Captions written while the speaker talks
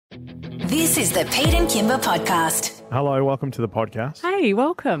This is the Pete and Kimber podcast. Hello, welcome to the podcast. Hey,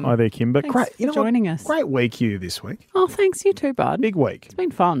 welcome. Hi there, Kimber. Thanks for joining us. Great week you this week. Oh, thanks. You too, bud. Big week. It's been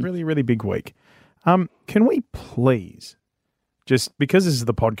fun. Really, really big week. Can we please, just because this is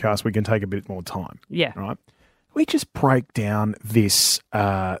the podcast, we can take a bit more time. Yeah. Right? We just break down this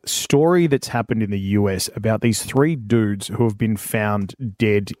story that's happened in the US about these three dudes who have been found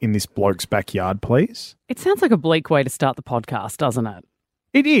dead in this bloke's backyard, please? It sounds like a bleak way to start the podcast, doesn't it?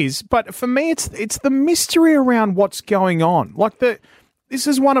 It is, but for me, it's the mystery around what's going on. This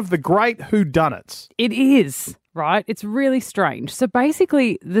is one of the great whodunits. It is, right? It's really strange. So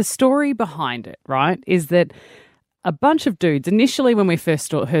basically, the story behind it, right, is that a bunch of dudes, initially when we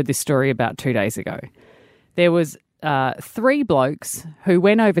first heard this story about 2 days ago, there was three blokes who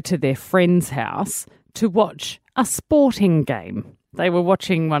went over to their friend's house to watch a sporting game. They were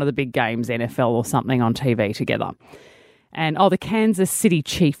watching one of the big games, NFL or something, on TV together. And, the Kansas City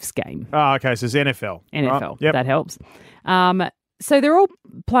Chiefs game. Oh, okay, so it's NFL. NFL, right? Yep. That helps. So they're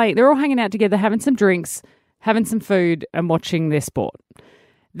all hanging out together, having some drinks, having some food and watching their sport.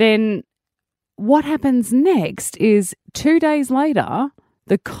 Then what happens next is 2 days later,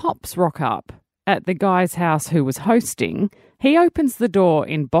 the cops rock up at the guy's house who was hosting. He opens the door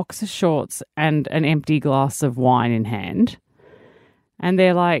in boxer shorts and an empty glass of wine in hand. And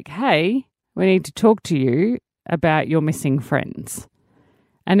they're like, hey, we need to talk to you about your missing friends.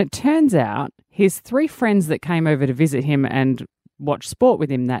 And it turns out his three friends that came over to visit him and watch sport with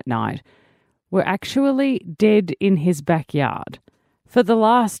him that night were actually dead in his backyard for the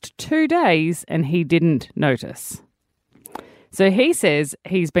last 2 days, and he didn't notice. So he says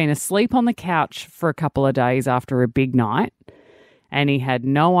he's been asleep on the couch for a couple of days after a big night, and he had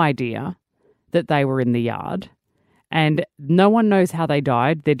no idea that they were in the yard. And no one knows how they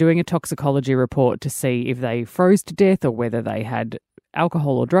died. They're doing a toxicology report to see if they froze to death or whether they had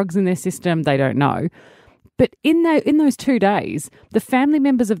alcohol or drugs in their system. They don't know. But in those 2 days, the family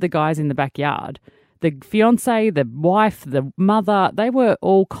members of the guys in the backyard, the fiance, the wife, the mother, they were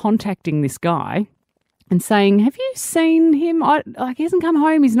all contacting this guy and saying, have you seen him? He hasn't come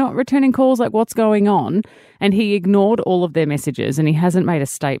home. He's not returning calls. What's going on? And he ignored all of their messages, and he hasn't made a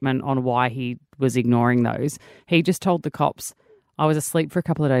statement on why he was ignoring those. He just told the cops, I was asleep for a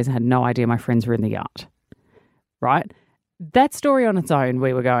couple of days and had no idea my friends were in the yard. Right? That story on its own,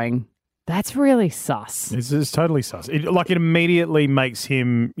 we were going, that's really sus. It's totally sus. It immediately makes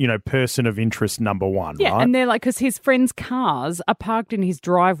him, person of interest number one, yeah, right? And they're like, because his friends' cars are parked in his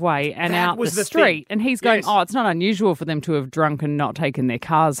driveway and out the street. And he's going, yes. it's not unusual for them to have drunk and not taken their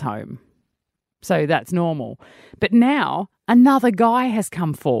cars home. So that's normal. But now another guy has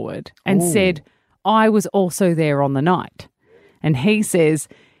come forward and said, I was also there on the night. And he says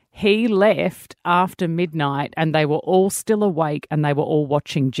he left after midnight and they were all still awake and they were all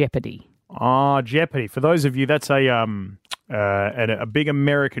watching Jeopardy. Oh, Jeopardy. For those of you, that's a big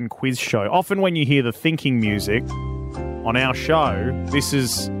American quiz show. Often when you hear the thinking music on our show, this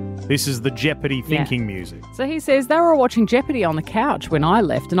is the Jeopardy thinking music. So he says they were watching Jeopardy on the couch when I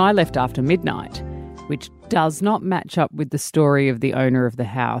left, and I left after midnight, which does not match up with the story of the owner of the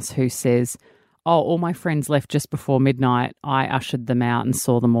house who says, all my friends left just before midnight. I ushered them out and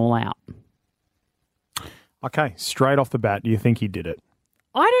saw them all out. Okay, straight off the bat, do you think he did it?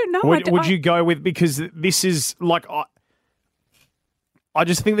 I don't know. Would you go with, because this is I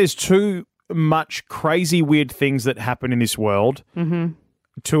just think there's too much crazy weird things that happen in this world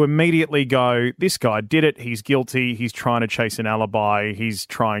to immediately go, this guy did it, he's guilty, he's trying to chase an alibi, he's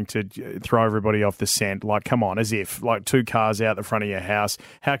trying to throw everybody off the scent. Come on, as if, two cars out the front of your house,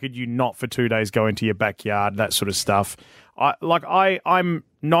 how could you not for 2 days go into your backyard, that sort of stuff. I'm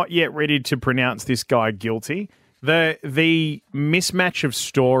not yet ready to pronounce this guy guilty. The mismatch of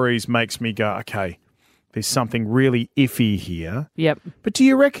stories makes me go, okay, there's something really iffy here. Yep. But do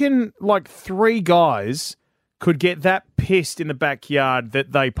you reckon three guys could get that pissed in the backyard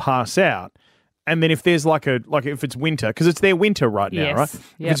that they pass out? And then if there's if it's winter, because it's their winter right now, yes. right? Yep.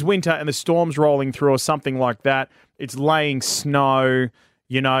 If it's winter and the storm's rolling through or something like that, it's laying snow,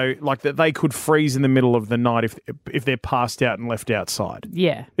 that they could freeze in the middle of the night if they're passed out and left outside.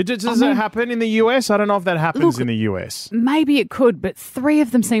 Yeah. Does that happen in the US? I don't know if that happens in the US. Maybe it could, but three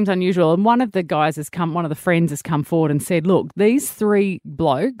of them seems unusual. And one of the friends has come forward and said, look, these three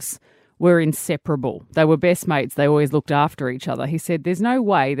blokes were inseparable. They were best mates. They always looked after each other. He said there's no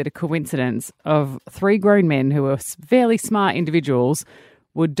way that a coincidence of three grown men who are fairly smart individuals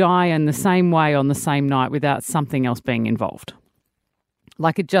would die in the same way on the same night without something else being involved.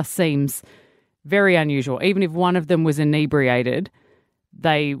 It just seems very unusual. Even if one of them was inebriated,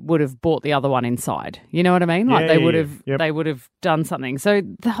 they would have bought the other one inside. You know what I mean? Like they would have they would have done something. So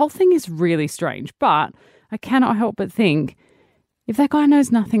the whole thing is really strange. But I cannot help but think, if that guy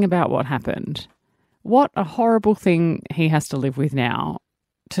knows nothing about what happened, what a horrible thing he has to live with now,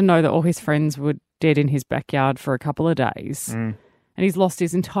 to know that all his friends were dead in his backyard for a couple of days. And he's lost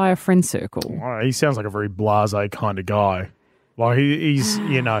his entire friend circle. Oh, he sounds like a very blasé kind of guy. Like he's,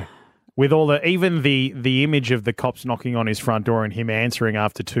 with all even the image of the cops knocking on his front door and him answering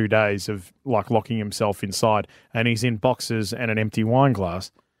after 2 days of like locking himself inside, and he's in boxes and an empty wine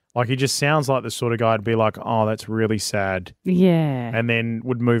glass. Like he just sounds like the sort of guy to be like, oh, that's really sad. Yeah. And then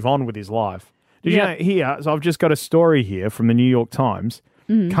would move on with his life. Did you know here? So I've just got a story here from the New York Times.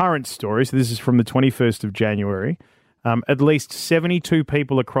 Current story. So this is from the 21st of January. At least 72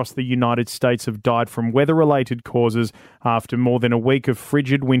 people across the United States have died from weather-related causes after more than a week of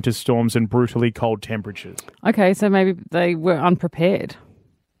frigid winter storms and brutally cold temperatures. Okay, so maybe they were unprepared.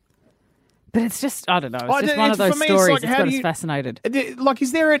 But it's just, I don't know, it's just one of those stories that's got us fascinated. Like,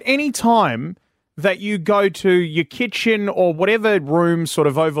 is there at any time that you go to your kitchen or whatever room sort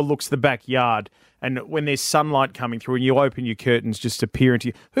of overlooks the backyard, and when there's sunlight coming through and you open your curtains just to peer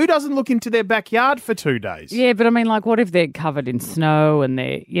into who doesn't look into their backyard for 2 days? Yeah, but I mean, like, what if they're covered in snow and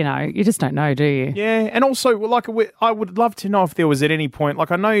they're, you just don't know, do you? Yeah, and also, like, I would love to know if there was at any point,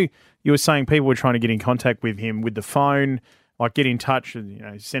 like, I know you were saying people were trying to get in contact with him with the phone, like get in touch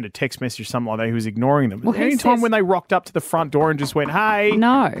and send a text message, something like that. He was ignoring them. Well, any time when they rocked up to the front door and just went, hey.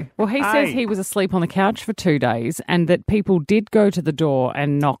 No. Well, he says he was asleep on the couch for 2 days and that people did go to the door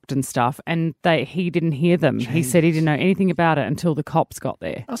and knocked and stuff, and he didn't hear them. Jeez. He said he didn't know anything about it until the cops got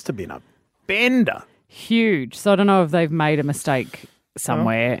there. Must have been a bender. Huge. So I don't know if they've made a mistake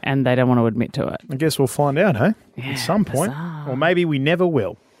somewhere and they don't want to admit to it. I guess we'll find out, hey? Yeah, at some point. Bizarre. Or maybe we never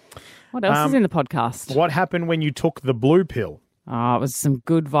will. What else is in the podcast? What happened when you took the blue pill? Oh, it was some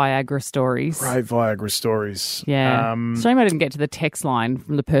good Viagra stories. Great Viagra stories. Yeah. Shame I didn't get to the text line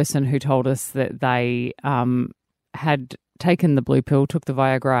from the person who told us that they had taken the blue pill, took the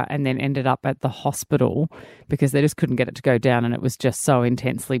Viagra, and then ended up at the hospital because they just couldn't get it to go down and it was just so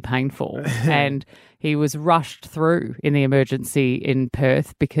intensely painful. And he was rushed through in the emergency in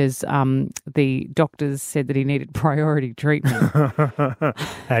Perth because the doctors said that he needed priority treatment.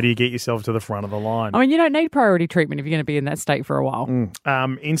 How do you get yourself to the front of the line? I mean, you don't need priority treatment if you're going to be in that state for a while.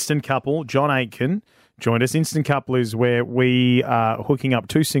 Instant Couple, John Aitken joined us. Instant Couple is where we are hooking up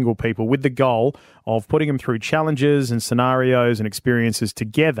two single people with the goal of putting them through challenges and scenarios and experiences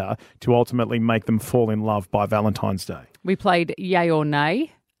together to ultimately make them fall in love by Valentine's Day. We played Yay or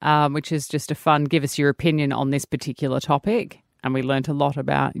Nay, which is just a fun give us your opinion on this particular topic. And we learnt a lot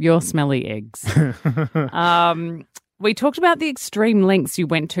about your smelly eggs. We talked about the extreme lengths you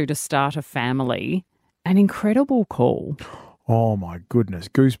went to start a family. An incredible call. Oh, my goodness.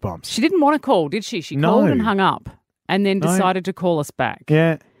 Goosebumps. She didn't want to call, did she? She called and hung up and then decided to call us back.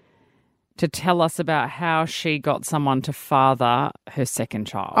 Yeah. To tell us about how she got someone to father her second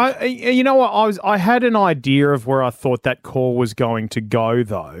child. You know what? I had an idea of where I thought that call was going to go,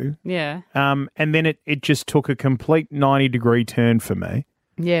 though. Yeah. And then it just took a complete 90-degree turn for me.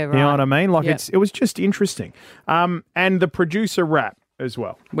 Yeah, right. You know what I mean? Like it was just interesting. And the producer rap as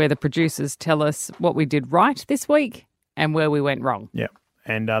well. Where the producers tell us what we did right this week and where we went wrong. Yeah.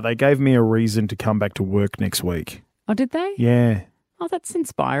 And they gave me a reason to come back to work next week. Oh, did they? Yeah. Oh, that's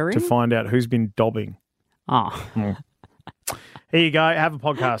inspiring. To find out who's been dobbing. Oh. Here you go. Have a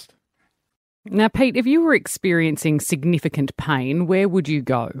podcast. Now, Pete, if you were experiencing significant pain, where would you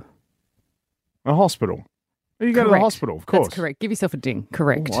go? A hospital. You go to the hospital, of course. That's correct. Give yourself a ding.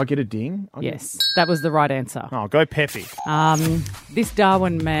 Correct. Oh, I get a ding? Yes, that was the right answer. Oh, go Peppy. This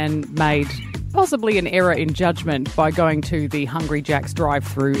Darwin man made possibly an error in judgment by going to the Hungry Jack's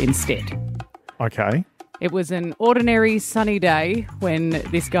drive-thru instead. Okay. It was an ordinary sunny day when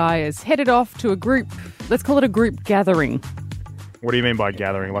this guy is headed off to a group, let's call it a group gathering. What do you mean by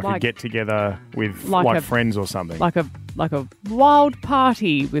gathering? Like a get-together with friends or something? Like a wild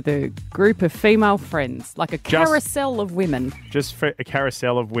party with a group of female friends, like a carousel of women. Just for a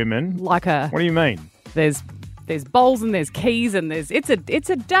carousel of women? What do you mean? There's bowls and there's keys and it's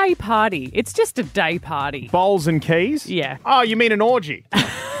a day party. It's just a day party. Bowls and keys? Yeah. Oh, you mean an orgy?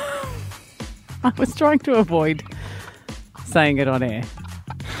 I was trying to avoid saying it on air.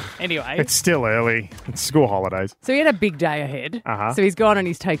 Anyway. It's still early. It's school holidays. So he had a big day ahead. Uh-huh. So he's gone and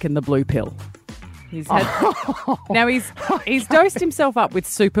he's taken the blue pill. Now he's dosed himself up with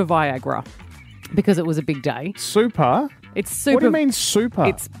super Viagra because it was a big day. Super? It's super. What do you mean super?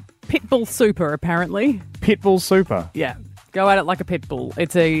 It's Pitbull super, apparently. Pitbull super? Yeah. Go at it like a pit bull.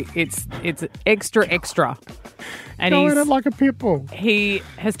 It's extra. And Go at it like a pit bull. He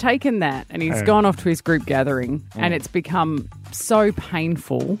has taken that and he's gone off to his group gathering and it's become so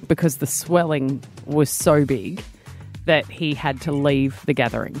painful because the swelling was so big that he had to leave the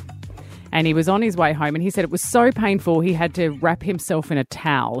gathering. And he was on his way home and he said it was so painful he had to wrap himself in a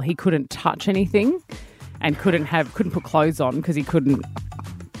towel. He couldn't touch anything and couldn't put clothes on because he couldn't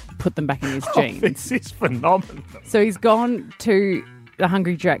put them back in his jeans. This is phenomenal. So he's gone to the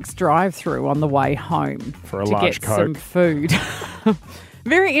Hungry Jack's drive-through on the way home For a to large get Coke. some food.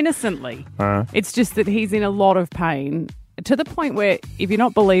 Very innocently. It's just that he's in a lot of pain to the point where, if you're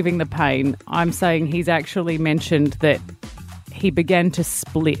not believing the pain, I'm saying he's actually mentioned that he began to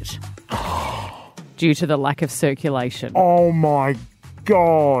split due to the lack of circulation. Oh, my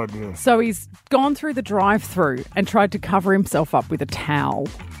God. So he's gone through the drive-through and tried to cover himself up with a towel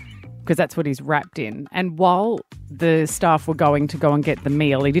because that's what he's wrapped in. And while the staff were going to go and get the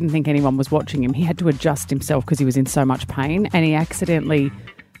meal, he didn't think anyone was watching him. He had to adjust himself because he was in so much pain, and he accidentally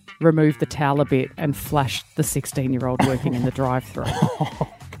removed the towel a bit and flashed the 16-year-old working in the drive-through.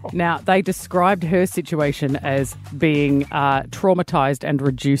 Now, they described her situation as being traumatised and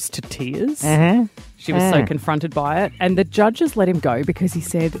reduced to tears. She was so confronted by it. And the judges let him go because he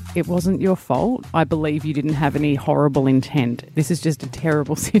said, it wasn't your fault. I believe you didn't have any horrible intent. This is just a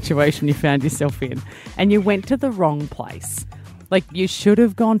terrible situation you found yourself in. And you went to the wrong place. Like, you should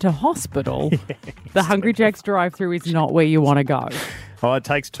have gone to hospital. The Hungry Jack's drive-through is not where you want to go. Oh, it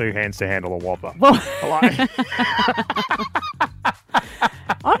takes two hands to handle a Whopper. Well,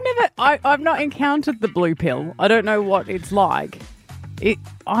 I've not encountered the blue pill. I don't know what it's like.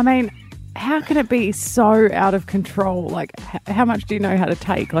 How can it be so out of control? Like, how much do you know how to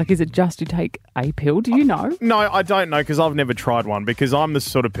take? Like, is it just you take a pill? Do you know? No, I don't know because I've never tried one because I'm the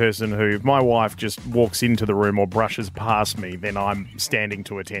sort of person who, if my wife just walks into the room or brushes past me, then I'm standing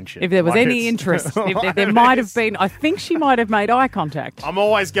to attention. If there was any interest, if there might have been, I think she might have made eye contact. I'm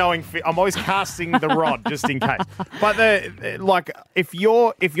always casting the rod just in case. But if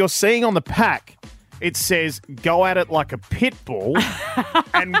you're seeing on the pack, it says "go at it like a pit bull,"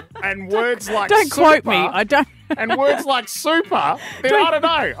 and words like don't super, quote me. I don't. And words like super. Then I don't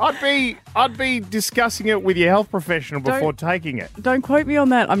know. I'd be discussing it with your health professional before taking it. Don't quote me on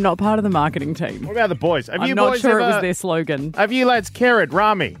that. I'm not part of the marketing team. What about the boys? I'm not sure it was their slogan. Have you lads, Kerrod,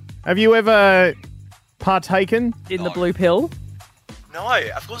 Rami? Have you ever partaken in the blue pill? No,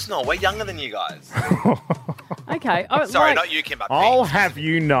 of course not. We're younger than you guys. Okay. Sorry, not you, Kimber. I'll have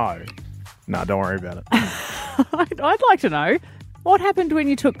you know. No, don't worry about it. I'd like to know, what happened when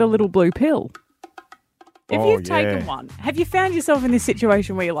you took the little blue pill? If you've taken one, have you found yourself in this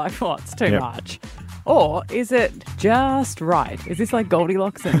situation where you're like, oh, it's too much? Or is it just right? Is this like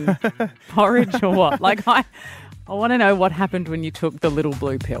Goldilocks and porridge or what? Like, I want to know what happened when you took the little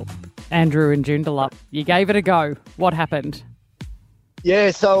blue pill. Andrew and Joondalup, you gave it a go. What happened?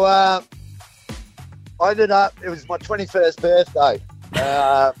 Yeah, so I ended up, it was my 21st birthday.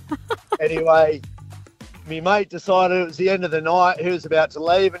 Anyway, my mate decided it was the end of the night. He was about to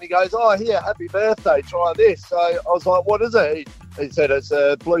leave and he goes, oh, here, happy birthday, try this. So I was like, what is it? He said, it's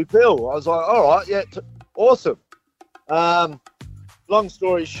a blue pill. I was like, all right, yeah, awesome. Long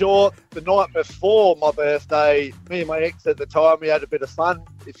story short, the night before my birthday, me and my ex at the time, we had a bit of fun,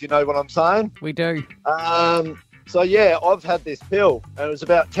 if you know what I'm saying. We do. So, yeah, I've had this pill and it was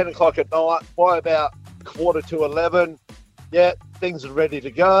about 10 o'clock at night. By about 11:15, yeah, things are ready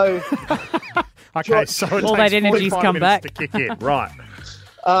to go. Okay, so it all takes that energy's 45 come minutes back to kick in, right?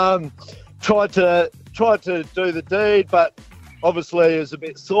 Tried to do the deed, but obviously it was a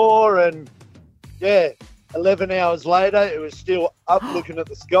bit sore, and yeah, 11 hours later, it was still up looking at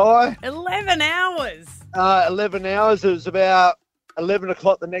the sky. 11 hours. 11 hours. It was about 11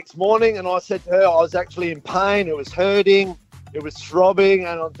 o'clock the next morning, and I said to her, I was actually in pain. It was hurting. It was throbbing,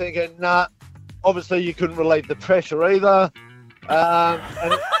 and I'm thinking, nah. Obviously, you couldn't relieve the pressure either. Have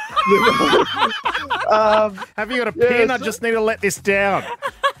you got a pen? I just need to let this down.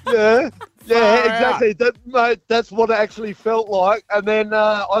 Yeah, exactly. Mate, that's what it actually felt like. And then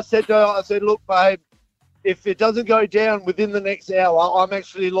I said to her, look, babe, if it doesn't go down within the next hour, I'm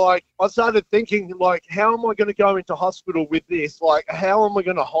actually like, I started thinking, like, how am I going to go into hospital with this? Like, how am I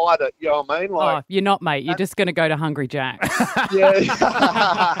going to hide it? You know what I mean? Like, you're not, mate. You're just going to go to Hungry Jack's. Yeah.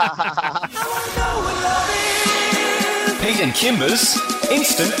 Pete and Kimber's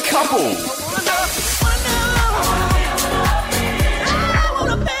Instant Couple.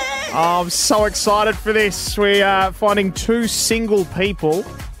 I'm so excited for this. We are finding two single people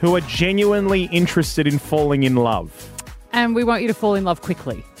who are genuinely interested in falling in love. And we want you to fall in love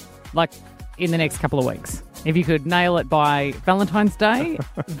quickly, like in the next couple of weeks. If you could nail it by Valentine's Day,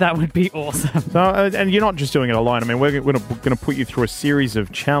 that would be awesome. So, and you're not just doing it alone. I mean, we're going to put you through a series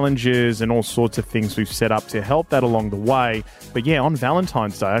of challenges and all sorts of things we've set up to help that along the way. But yeah, on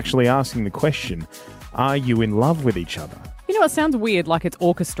Valentine's Day, actually asking the question, are you in love with each other? You know, it sounds weird, like it's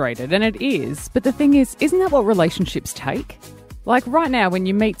orchestrated, and it is. But the thing is, isn't that what relationships take? Like right now, when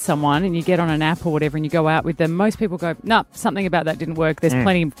you meet someone and you get on an app or whatever and you go out with them, most people go, no, something about that didn't work. There's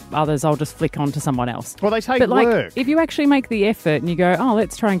plenty of others. I'll just flick on to someone else. Well, they take but work. Like, if you actually make the effort and you go, oh,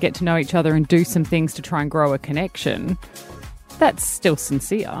 let's try and get to know each other and do some things to try and grow a connection, that's still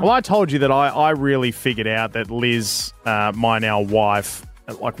sincere. Well, I told you that I really figured out that Liz, my now wife,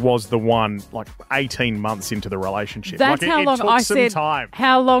 was the one 18 months into the relationship. That's how long it took I some said. time.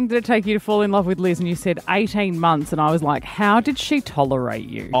 How long did it take you to fall in love with Liz? And you said 18 months, and I was like, how did she tolerate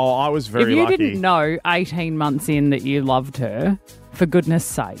you? Oh, I was very lucky. If you lucky. didn't know 18 months in that you loved her, for goodness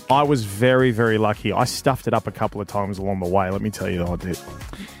sake. I was very, very lucky. I stuffed it up a couple of times along the way. Let me tell you that I did.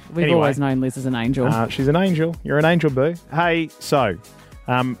 We've always known Liz as an angel. She's an angel. You're an angel, boo. Hey, so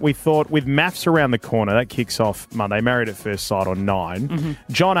we thought with maths around the corner, that kicks off Monday, Married at First Sight on 9. Mm-hmm.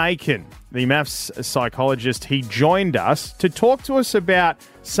 John Aiken, the maths psychologist, he joined us to talk to us about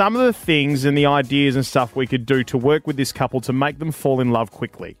some of the things and the ideas and stuff we could do to work with this couple to make them fall in love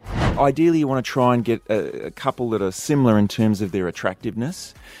quickly. Ideally, you want to try and get a couple that are similar in terms of their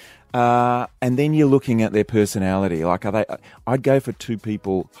attractiveness. And then you're looking at their personality. Like, I'd go for two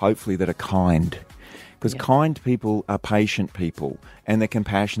people, hopefully, that are kind. Because kind people are patient people and they're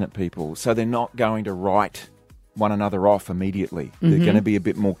compassionate people. So they're not going to write one another off immediately. They're going to be a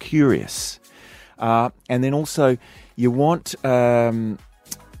bit more curious. And then also you want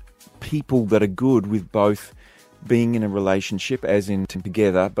people that are good with both being in a relationship, as in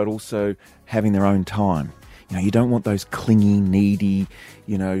together, but also having their own time. You know, you don't want those clingy, needy,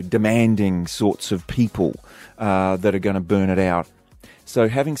 demanding sorts of people that are going to burn it out. So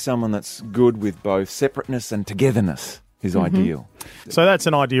having someone that's good with both separateness and togetherness is ideal. So that's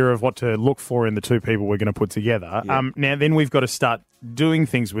an idea of what to look for in the two people we're going to put together. Yeah. Now, then we've got to start doing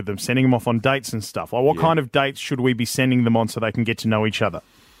things with them, sending them off on dates and stuff. Like, what kind of dates should we be sending them on so they can get to know each other?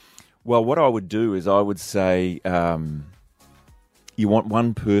 Well, what I would do is I would say you want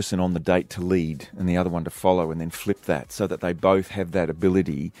one person on the date to lead and the other one to follow, and then flip that so that they both have that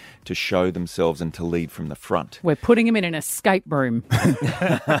ability to show themselves and to lead from the front. We're putting them in an escape room.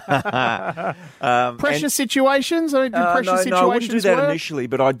 Pressure situations? I mean, do pressure situations I wouldn't do that work? initially,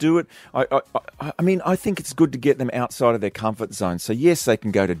 but I do it. I mean, I think it's good to get them outside of their comfort zone. So yes, they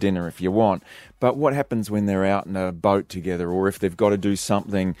can go to dinner if you want, but what happens when they're out in a boat together, or if they've got to do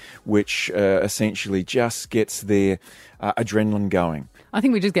something which essentially just gets their adrenaline going? I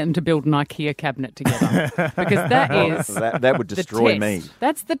think we just get them to build an IKEA cabinet together because that is that would destroy me.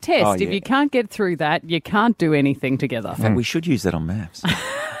 That's the test. Oh, If yeah. you can't get through that, you can't do anything together. In fact, we should use that on maps.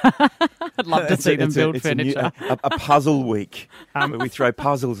 I'd love to see them build furniture. A puzzle week where we throw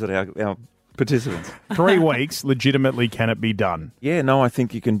puzzles at our participants. 3 weeks, legitimately, can it be done? Yeah, no, I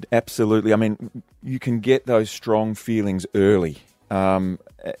think you can absolutely. I mean, you can get those strong feelings early.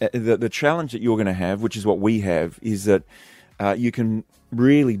 The challenge that you're going to have, which is what we have, is that you can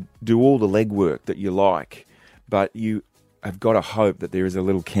really do all the legwork that you like, but you have got to hope that there is a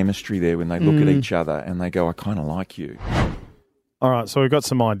little chemistry there when they look at each other and they go, I kind of like you. All right, so we've got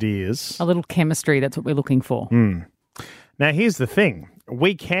some ideas. A little chemistry, that's what we're looking for. Now, here's the thing.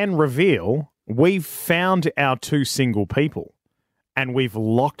 We can reveal we've found our two single people and we've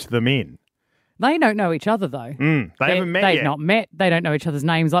locked them in. They don't know each other, though. They haven't met They've yet. not met. They don't know each other's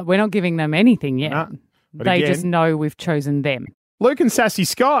names. Like, we're not giving them anything yet. No, but they again- just know we've chosen them. Luke and Sassy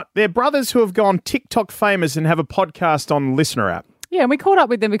Scott, they're brothers who have gone TikTok famous and have a podcast on Listener app. Yeah, and we caught up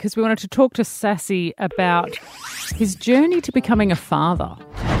with them because we wanted to talk to Sassy about his journey to becoming a father.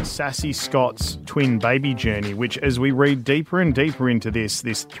 Sassy Scott's twin baby journey, which as we read deeper and deeper into this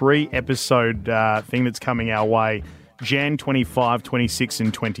 3-episode thing that's coming our way, Jan 25, 26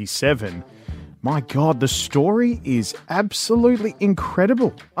 and 27, my God, the story is absolutely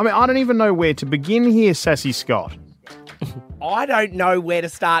incredible. I mean, I don't even know where to begin here, Sassy Scott. I don't know where to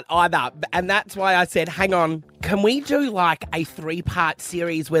start either. And that's why I said, hang on, can we do like a 3-part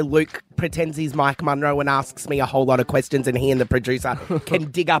series where Luke pretends he's Mike Munro and asks me a whole lot of questions and he and the producer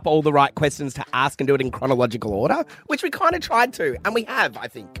can dig up all the right questions to ask and do it in chronological order? Which we kind of tried to, and we have, I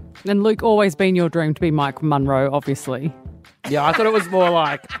think. And Luke, always been your dream to be Mike Munro, obviously. Yeah, I thought it was more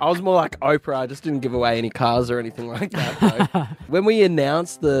like Oprah. I just didn't give away any cars or anything like that. Though. When we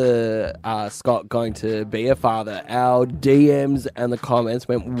announced the Scott going to be a father, our DMs and the comments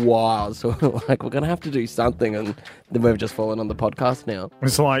went wild. So we're like, we're going to have to do something, and then we've just fallen on the podcast now.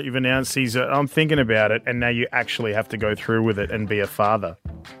 It's like you've announced I'm thinking about it, and now you actually have to go through with it and be a father.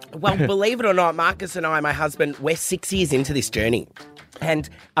 Well, believe it or not, Marcus and I, my husband, we're 6 years into this journey. And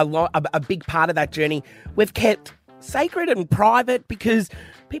a big part of that journey we've kept sacred and private because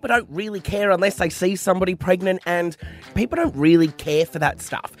people don't really care unless they see somebody pregnant, and people don't really care for that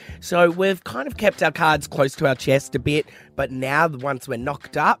stuff. So we've kind of kept our cards close to our chest a bit, but now once we're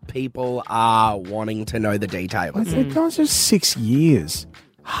knocked up, people are wanting to know the details. It was just 6 years.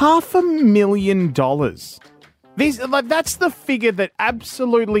 $500,000. That's the figure that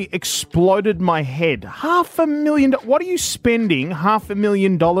absolutely exploded my head. $500,000. What are you spending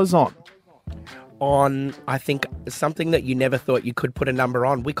 $500,000 on? On, I think, something that you never thought you could put a number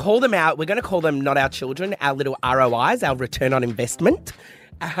on. We call them we're going to call them not our children, our little ROIs, our return on investment.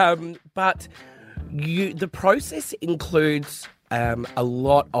 But the process includes a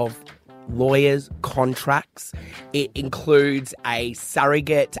lot of lawyers, contracts. It includes a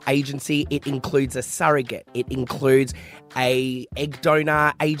surrogate agency. It includes a surrogate. It includes a egg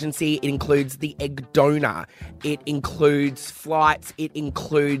donor agency. It includes the egg donor. It includes flights. It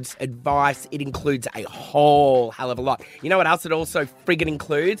includes advice. It includes a whole hell of a lot. You know what else it also friggin'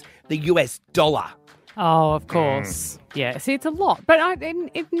 includes? The US dollar. Oh, of course. Yeah, see, it's a lot. But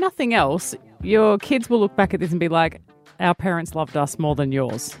if nothing else, your kids will look back at this and be like, our parents loved us more than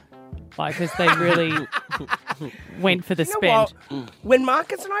yours. Like, because they really went for the spend. When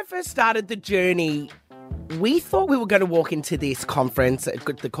Marcus and I first started the journey, we thought we were going to walk into this conference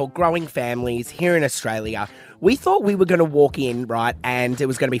called Growing Families here in Australia. We thought we were going to walk in, right, and it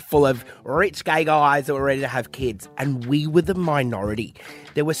was going to be full of rich gay guys that were ready to have kids. And we were the minority.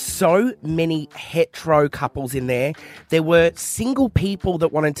 There were so many hetero couples in there. There were single people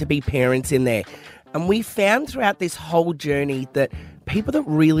that wanted to be parents in there. And we found throughout this whole journey that people that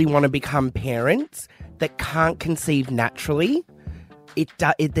really want to become parents that can't conceive naturally,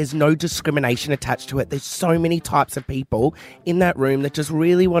 there's no discrimination attached to it. There's so many types of people in that room that just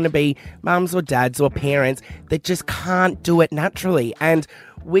really want to be mums or dads or parents that just can't do it naturally. And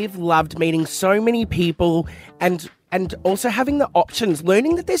we've loved meeting so many people and also having the options,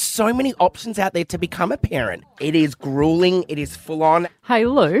 learning that there's so many options out there to become a parent. It is grueling. It is full on. Hey,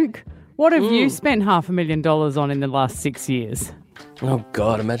 Luke, what have you spent $500,000 on in the last 6 years? Oh,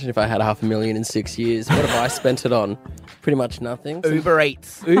 God, imagine if I had $500,000 in 6 years. What have I spent it on? Pretty much nothing. Uber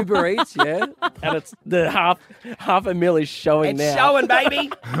Eats. Uber Eats, yeah. And it's the $500,000 is showing now. It's showing, baby.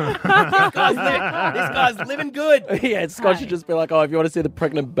 This guy's living good. Yeah, Scott should just be like, oh, if you want to see the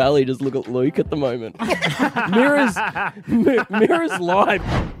pregnant belly, just look at Luke at the moment. Mirror's live.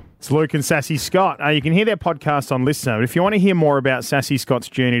 It's Luke and Sassy Scott. You can hear their podcast on Listener. But if you want to hear more about Sassy Scott's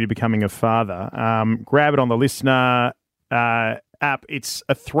journey to becoming a father, grab it on the Listener app. It's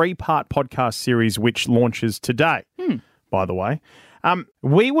a 3-part podcast series which launches today, by the way.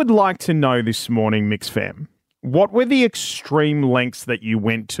 We would like to know this morning, Mix Fam, what were the extreme lengths that you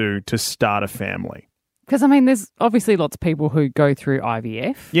went to start a family? Because, I mean, there's obviously lots of people who go through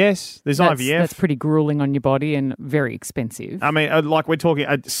IVF. Yes, there's IVF. That's pretty grueling on your body and very expensive. I mean, like we're talking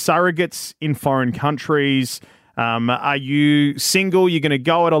surrogates in foreign countries. Are you single? You're going to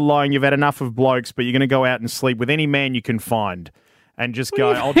go it alone. You've had enough of blokes, but you're going to go out and sleep with any man you can find and just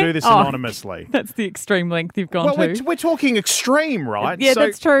go, I'll do this anonymously. That's the extreme length you've gone to. We're talking extreme, right? Yeah,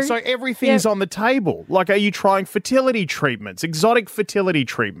 that's true. So everything's on the table. Like, are you trying fertility treatments, exotic fertility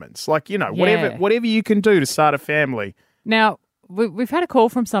treatments? Like, whatever you can do to start a family. Now, we've had a call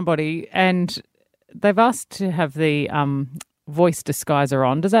from somebody and they've asked to have the voice disguiser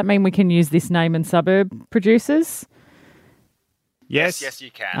on. Does that mean we can use this name and suburb, producers? Yes. Yes,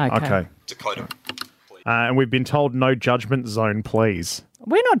 you can. Okay. Dakota. And we've been told no judgment zone, please.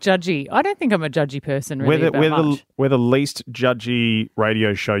 We're not judgy. I don't think I'm a judgy person, really. We're the least judgy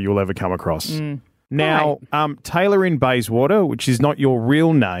radio show you'll ever come across. Now, Taylor in Bayswater, which is not your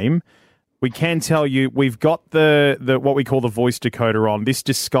real name, we can tell you we've got the what we call the voice decoder on. This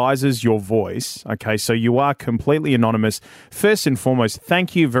disguises your voice. Okay, so you are completely anonymous. First and foremost,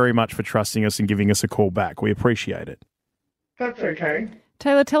 thank you very much for trusting us and giving us a call back. We appreciate it. That's okay.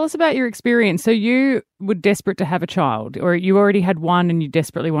 Taylor, tell us about your experience. So you were desperate to have a child, or you already had one and you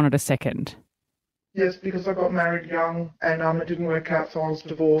desperately wanted a second? Yes, because I got married young and it didn't work out, so I was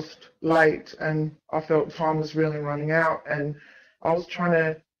divorced late and I felt time was really running out, and I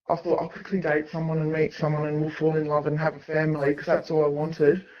thought I'll quickly date someone and meet someone and we'll fall in love and have a family because that's all I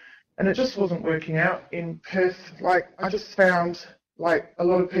wanted. and it just wasn't working out in Perth. Like, I just found, like, a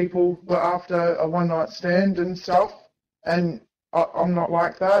lot of people were after a one-night stand and stuff, and I'm not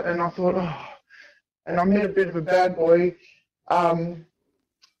like that. And I thought, and I met a bit of a bad boy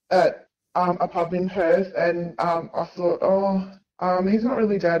at a pub in Perth, and I thought, he's not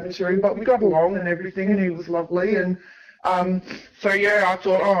really dad material, but we got along and everything, and he was lovely. And so, yeah, I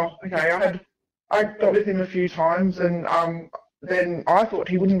thought, okay, I got with him a few times, and then I thought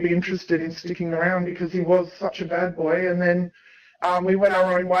he wouldn't be interested in sticking around because he was such a bad boy. And then we went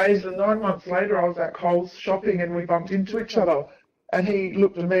our own ways, and 9 months later I was at Coles shopping and we bumped into each other. And he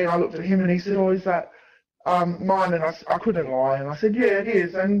looked at me and I looked at him, and he said, is that mine? And I couldn't lie, and I said, yeah, it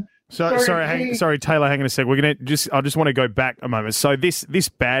is. And sorry, Taylor, hang on a sec. I just want to go back a moment. So this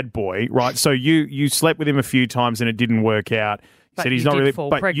bad boy, right? So you slept with him a few times and it didn't work out. But said he's you not did really, fall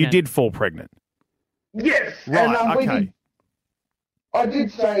but pregnant. you did fall pregnant. Yes. Right. And, Okay. I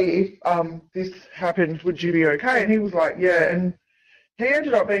did say, if this happened, would you be okay? And he was like, yeah. And he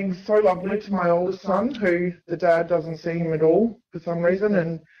ended up being so lovely to my oldest son, who the dad doesn't see him at all for some reason.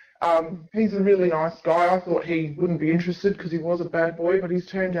 And he's a really nice guy. I thought he wouldn't be interested because he was a bad boy, but he's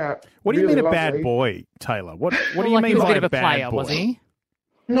turned out What do you really mean a lovely. bad boy, Taylor? What do you Like mean he was by a bit of a bad player, boy? was he?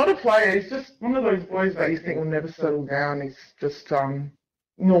 Not a player. He's just one of those boys that you think will never settle down. He's just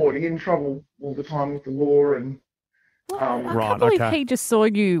naughty, in trouble all the time with the law. And I Right, can't believe okay. he just saw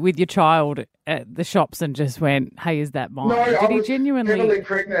you with your child at the shops and just went, "Hey, is that mine?" no, Did I he was genuinely? heavily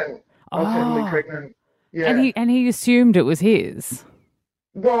pregnant. I was heavily Oh. pregnant. Yeah. And he assumed it was his.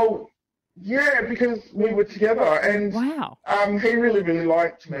 Well, yeah, because we were together, and Wow. he really, really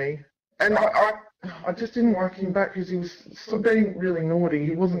liked me, and I just didn't like him back because he was being really naughty.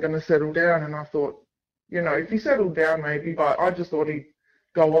 He wasn't going to settle down, and I thought, if he settled down, maybe, but I just thought he'd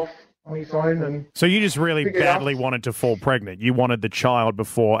go off on his own. And So you just really Figure it badly out. wanted to fall pregnant. You wanted the child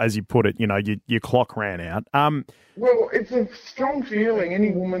before, as you put it, your clock ran out. well, it's a strong feeling.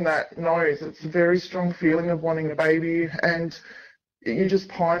 Any woman that knows, it's a very strong feeling of wanting a baby, and you just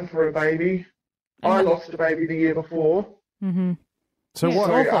pine for a baby. I lost a baby the year before. Mm-hmm. So Yeah, what?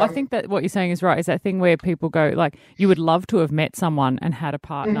 it's awful. I think that what you're saying is right. Is that thing where people go, like, you would love to have met someone and had a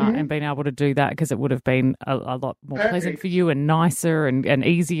partner and been able to do that because it would have been a lot more pleasant Perfect. for you and nicer and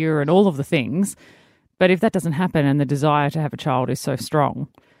easier and all of the things. But if that doesn't happen and the desire to have a child is so strong,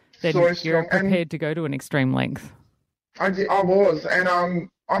 then So you're strong. And prepared to go to an extreme length. I was, and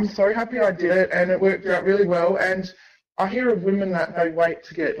I'm so happy I did it, and it worked out really well. And I hear of women that they wait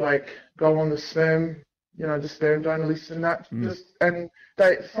to get go on the sperm, the sperm donor list and that.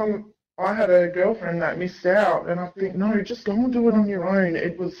 I had a girlfriend that missed out, and I think, no, just go and do it on your own.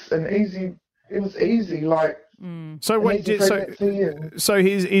 It was easy, like. So an wait, easy pregnancy so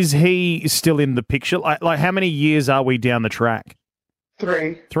is he still in the picture? Like how many years are we down the track?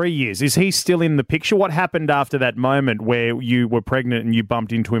 3. 3 years. Is he still in the picture? What happened after that moment where you were pregnant and you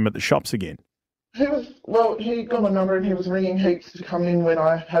bumped into him at the shops again? He got my number and he was ringing heaps to come in when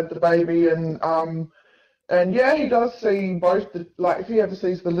I had the baby, and yeah, he does see both if he ever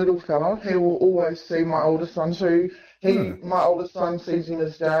sees the little fella, he will always see my oldest son too. My oldest son sees him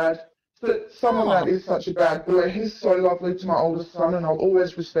as dad. But someone that is such a bad boy, he's so lovely to my oldest son, and I'll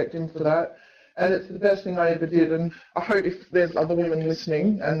always respect him for that. And it's the best thing I ever did. And I hope if there's other women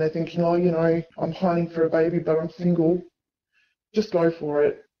listening and they're thinking, I'm pining for a baby, but I'm single, just go for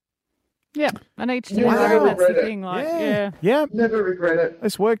it. Yeah, and each to You their never own. That's the regret it. thing. Yeah. Never regret it.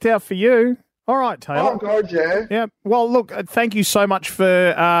 It's worked out for you. All right, Taylor. Oh, God, yeah. Yeah. Well, look, thank you so much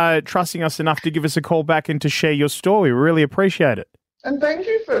for trusting us enough to give us a call back and to share your story. We really appreciate it. And thank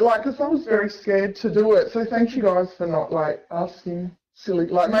you for, because I was very scared to do it. So thank you guys for not, asking silly,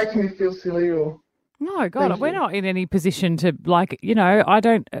 making me feel silly or... No, God, Thank we're you. not in any position to, I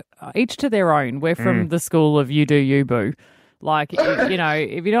don't, each to their own. We're from the school of you do, you boo.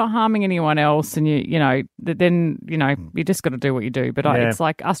 If you're not harming anyone else and then you just got to do what you do. But it's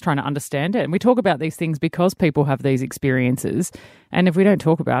like us trying to understand it. And we talk about these things because people have these experiences. And if we don't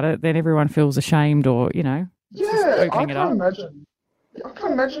talk about it, then everyone feels ashamed or, Yeah, opening it up. I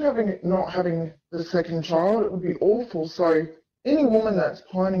can't imagine not having the second child. It would be awful. So any woman that's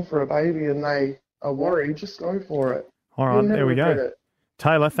pining for a baby and they are worried, just go for it. All right, You'll never there we go. regret it.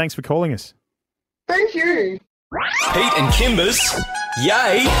 Taylor, thanks for calling us. Thank you. Pete and Kimber's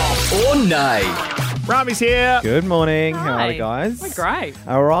Yay or Nay. Rami's here. Good morning. How are Hi. you guys? We're great.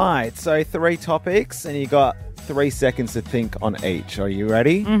 All right. So 3 topics, and you got 3 seconds to think on each. Are you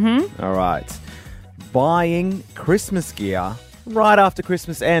ready? Mm-hmm. All right. Buying Christmas gear right after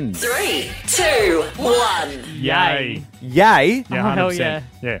Christmas ends. 3, 2, 1. Yay. Yay. Yeah, Oh, hell 100%. yeah.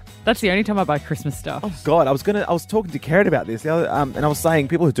 Yeah. That's the only time I buy Christmas stuff. Oh God, I was talking to Karen about this the other, and I was saying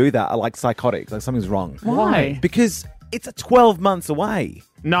people who do that are like psychotics, like something's wrong. Why? Because it's 12 months away.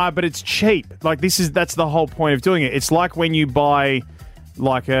 No, but it's cheap. Like that's the whole point of doing it. It's like when you buy,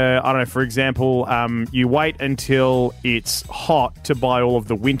 like I don't know, for example, you wait until it's hot to buy all of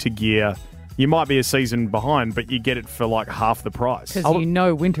the winter gear. You might be a season behind, but you get it for like half the price. Because you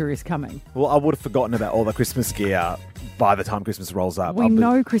know winter is coming. Well, I would have forgotten about all the Christmas gear by the time Christmas rolls up. We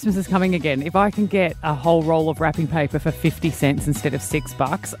know Christmas is coming again. If I can get a whole roll of wrapping paper for 50 cents instead of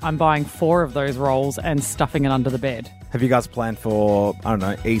 $6, I'm buying 4 of those rolls and stuffing it under the bed. Have you guys planned for, I don't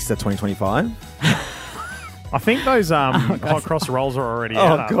know, Easter 2025? I think those hot cross rolls are already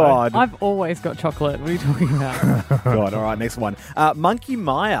out. Oh, God. I've always got chocolate. What are you talking about? God, all right, next one. Monkey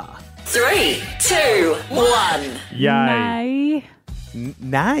Maya. 3, 2, 1. Yay. Nay.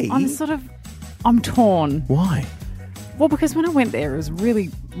 Nay? I'm torn. Why? Well, because when I went there, it was really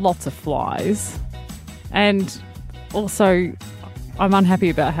lots of flies. And also, I'm unhappy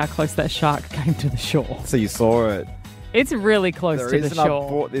about how close that shark came to the shore. So you saw it. It's really close The to the reason I shore.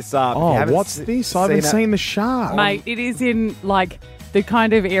 brought this up. if you Oh, haven't what's this? I haven't it- seen the shark. Mate, it is in, the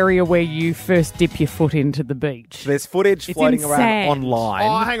kind of area where you first dip your foot into the beach. There's footage It's floating in around sand. online.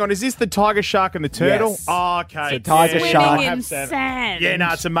 Oh, hang on. Is this the tiger shark and the turtle? Yes. Oh, okay. So tiger Yeah, shark- I Swimming have in seen it. sand. Yeah, no,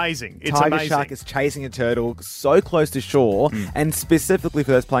 it's amazing. It's Tiger amazing. shark is chasing a turtle so close to shore, and specifically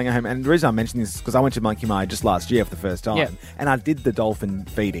for those playing at home. And the reason I'm mentioning this is because I went to Monkey Maya just last year for the first time, Yep. and I did the dolphin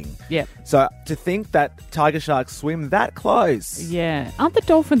feeding. Yep. So to think that tiger sharks swim that close, Yeah. Aren't the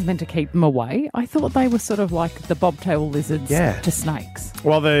dolphins meant to keep them away? I thought they were sort of like the bobtail lizards Yeah. to snakes.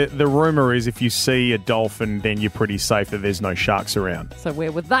 Well, the rumour is if you see a dolphin, then you're pretty safe that there's no sharks around. So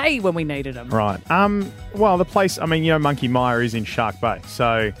where were they when we needed them? Right. Well, the place, Monkey Maya is in Shark Bay.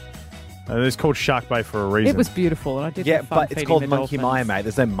 So it's called Shark Bay for a reason. It was beautiful, and I did yeah, have fun but it's feeding called the Monkey dolphins. Maya, mate.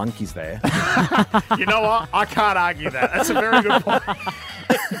 There's no monkeys there. You know what? I can't argue that. That's a very good point.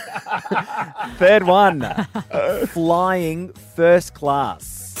 Third one, flying first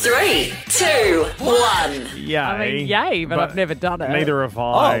class. 3, 2, 1. Yay. I mean, yay, but I've never done it. Neither have I.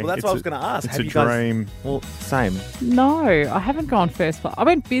 Oh, well, that's It's what I was going to ask. It's Have a you guys- dream. Well, same. No, I haven't gone first class. I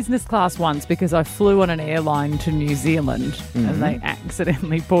went business class once because I flew on an airline to New Zealand and they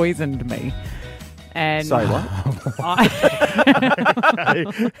accidentally poisoned me. And So what?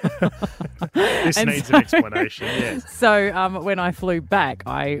 This And needs so- an explanation, yes. So when I flew back,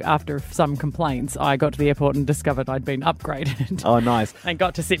 after some complaints, I got to the airport and discovered I'd been upgraded. Oh, nice. And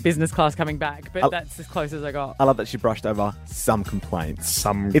got to sit business class coming back. But that's as close as I got. I love that she brushed over some complaints. It's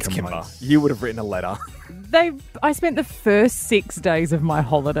complaints. Kimber. You would have written a letter. I spent the first 6 days of my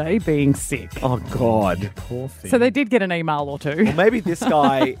holiday being sick. Oh, God. Poor thing. So they did get an email or two. Well, maybe this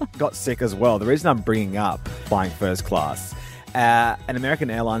guy got sick as well. The reason I'm bringing up flying first class, an American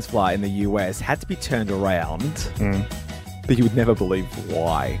Airlines flight in the US had to be turned around, but you would never believe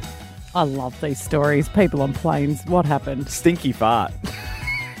why. I love these stories. People on planes. What happened? Stinky fart.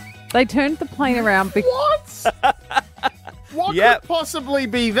 They turned the plane around because... What Yep. could possibly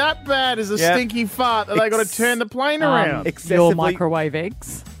be that bad as a Yep. stinky fart that they got to turn the plane around? Your microwave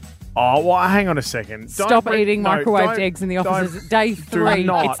eggs. Oh, well, hang on a second. Stop eating microwaved eggs in the office. It's day 3.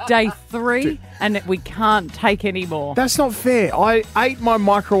 not. It's day 3, and we can't take any more. That's not fair. I ate my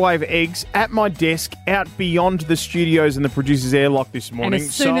microwave eggs at my desk out beyond the studios and the producer's airlock this And morning.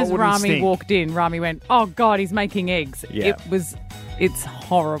 as soon so as it wouldn't Rami stink. walked in, Rami went, "Oh God, he's making eggs." Yeah. It's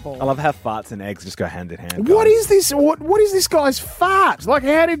horrible. I love how farts and eggs just go hand in hand. What guys. is this? What is this guy's fart? Like,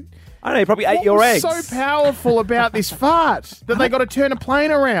 how did... I don't know, he probably ate What your was eggs. so powerful about this fart that they got to turn a plane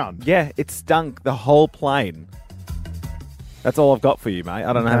around? Yeah, it stunk the whole plane. That's all I've got for you, mate.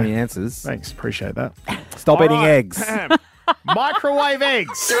 I don't have Okay. any answers. Thanks, appreciate that. Stop All eating right. eggs. Microwave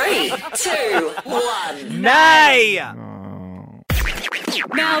eggs. 3, 2, 1. Nay!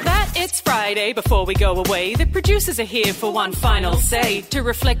 Now that it's Friday before we go away, the producers are here for one final say, to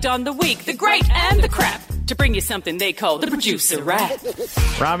reflect on the week, the great and the crap, to bring you something they call the producer rap.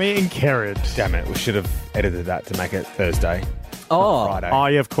 Rami and Kerrod. Damn it, we should have edited that to make it Thursday. Oh, Friday. Oh,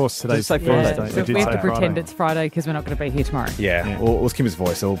 yeah, of course, today's Just say Thursday. Friday. So It did we have say to pretend Friday. it's Friday because we're not going to be here tomorrow. Yeah. Well, it was Kimber's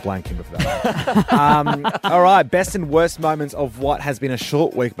voice, so we'll blame Kimber for that. All right, best and worst moments of what has been a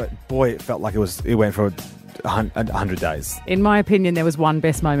short week, but boy, it felt like it went for 100 days. In my opinion, there was one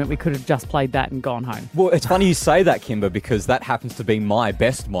best moment. We could have just played that and gone home. Well, it's funny you say that, Kimber, because that happens to be my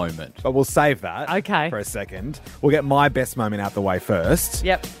best moment. But we'll save that for a second. We'll get my best moment out the way first.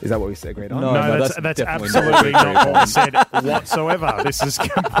 Yep. Is that what we agreed on? No, that's absolutely not what I said whatsoever. This is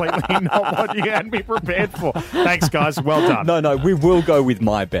completely not what you had me prepared for. Thanks, guys. Well done. No, we will go with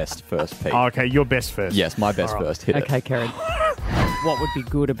my best first, Pete. Oh, okay, your best first. Yes, my best first. Hit Okay, Karen. What would be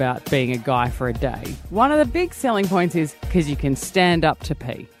good about being a guy for a day? One of the big selling points is because you can stand up to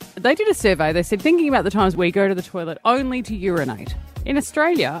pee. They did a survey. They said, thinking about the times we go to the toilet only to urinate. In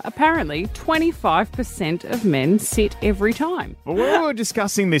Australia, apparently 25% of men sit every time. Well, when we were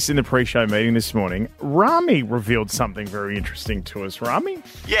discussing this in the pre-show meeting this morning, Rami revealed something very interesting to us. Rami?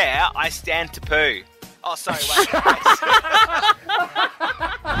 Yeah, I stand to poo. Oh, sorry, wait.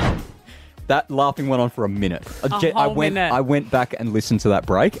 That laughing went on for a minute. whole minute. I went back and listened to that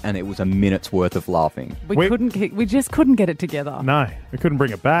break, and it was a minute's worth of laughing. We just couldn't get it together. No, we couldn't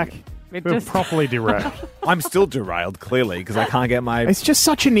bring it back. We were properly derailed. I'm still derailed, clearly, because I can't get my... It's just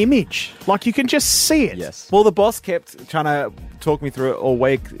such an image. Like, you can just see it. Yes. Well, the boss kept trying to talk me through it all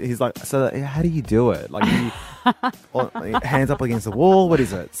week. He's like, so how do you do it? Like, hands up against the wall? What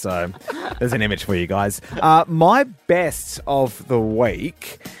is it? So there's an image for you guys. My best of the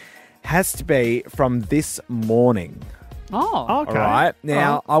week has to be from this morning. Oh, okay. All right.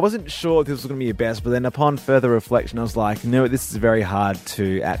 Now, I wasn't sure if this was going to be your best, but then upon further reflection, I was like, no, this is very hard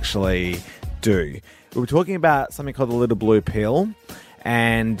to actually do. We were talking about something called the little blue pill,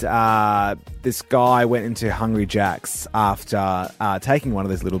 and this guy went into Hungry Jack's after taking one of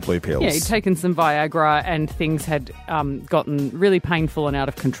those little blue pills. Yeah, he'd taken some Viagra and things had gotten really painful and out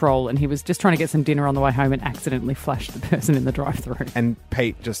of control, and he was just trying to get some dinner on the way home and accidentally flashed the person in the drive-thru. And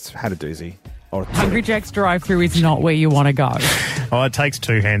Pete just had a doozy. Or Hungry Jack's drive-thru is not where you want to go. Oh, it takes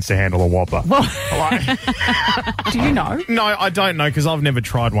two hands to handle a Whopper. Do you know? No, I don't know because I've never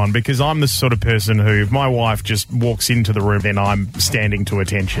tried one because I'm the sort of person who, if my wife just walks into the room, then I'm standing to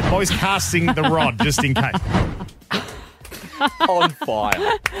attention. I'm always casting the rod just in case. On fire.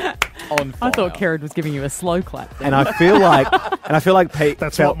 I thought Kerrod was giving you a slow clap. And I feel like Pete.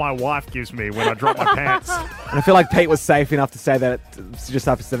 That's what my wife gives me when I drop my pants. And I feel like Pete was safe enough to say that just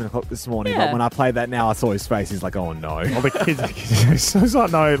after 7 o'clock this morning. Yeah. But when I played that now, I saw his face. He's like, oh no. Well, the kids. So I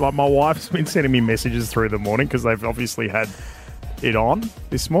know, like my wife's been sending me messages through the morning because they've obviously had it on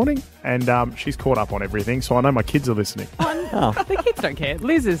this morning, and she's caught up on everything. So I know my kids are listening. The kids don't care.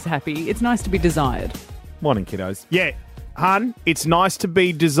 Liz is happy. It's nice to be desired. Morning, kiddos. Yeah, hun, it's nice to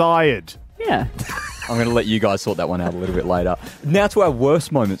be desired. Yeah. I'm going to let you guys sort that one out a little bit later. Now to our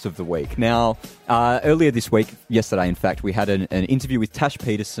worst moments of the week. Now, earlier this week, yesterday in fact, we had an interview with Tash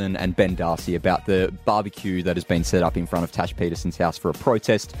Peterson and Ben Darcy about the barbecue that has been set up in front of Tash Peterson's house for a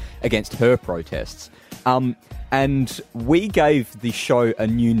protest against her protests. And we gave the show a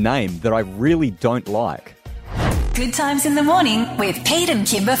new name that I really don't like. Good times in the morning with Pete and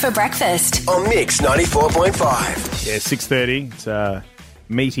Kimber for breakfast. On Mix 94.5. Yeah, 6:30. It's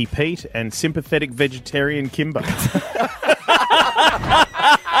Meaty Pete and sympathetic vegetarian Kimber.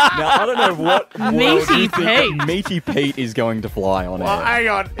 Now, I don't know what Meaty Pete. Meaty Pete is going to fly on Well, air. hang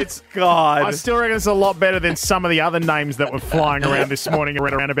on. It's God. I still reckon it's a lot better than some of the other names that were flying around this morning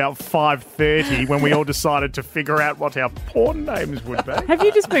around about 5:30 when we all decided to figure out what our porn names would be. Have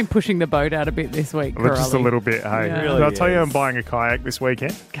you just been pushing the boat out a bit this week, Well, just a Corrali? little bit, hey. Yeah. Did I tell you I'm buying a kayak this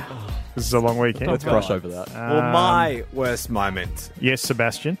weekend? This is a long weekend. Let's brush over that. Well, my worst moment. Yes,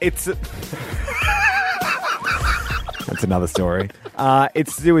 Sebastian. It's... That's another story.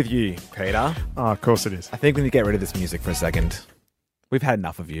 It's to do with you, Peter. Oh, of course it is. I think we need to get rid of this music for a second. We've had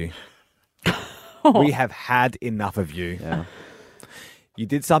enough of you. We have had enough of you. Yeah. You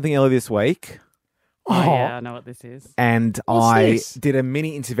did something earlier this week. Oh, yeah, I know what this is. And What's this? did a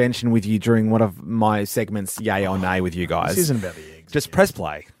mini intervention with you during one of my segments, Yay or Nay, with you guys. This isn't about the eggs. Just press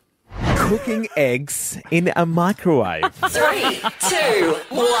play. Cooking eggs in a microwave. 3, 2,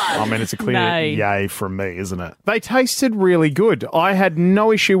 1. I mean, it's a clear Nay. yay from me, isn't it? They tasted really good. I had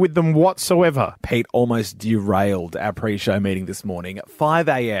no issue with them whatsoever. Pete almost derailed our pre-show meeting this morning at 5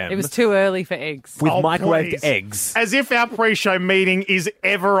 a.m. It was too early for eggs. with Oh, microwaved please. eggs. As if our pre-show meeting is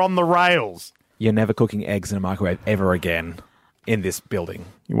ever on the rails. You're never cooking eggs in a microwave ever again in this building.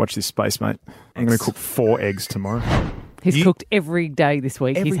 You watch this space, mate. I'm going to cook 4 eggs tomorrow. He's cooked every day this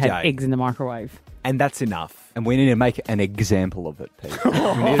week. Every He's had day. eggs in the microwave. And that's enough. And we need to make an example of it, Pete. We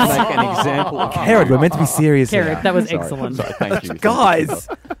need to make an example of it. Herod, we're meant to be serious Kerrod, here. that was Sorry, excellent. sorry, thank you. Guys,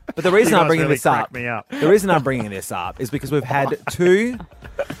 but the reason You I'm guys bringing really this up, cracked me up. the reason I'm bringing this up is because we've had 2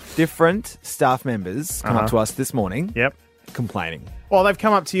 different staff members come up to us this morning Yep. complaining. Well, they've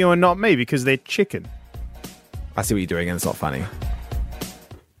come up to you and not me because they're chicken. I see what you're doing and it's not funny.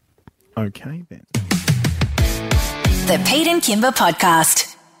 Okay, then. The Pete and Kimber Podcast.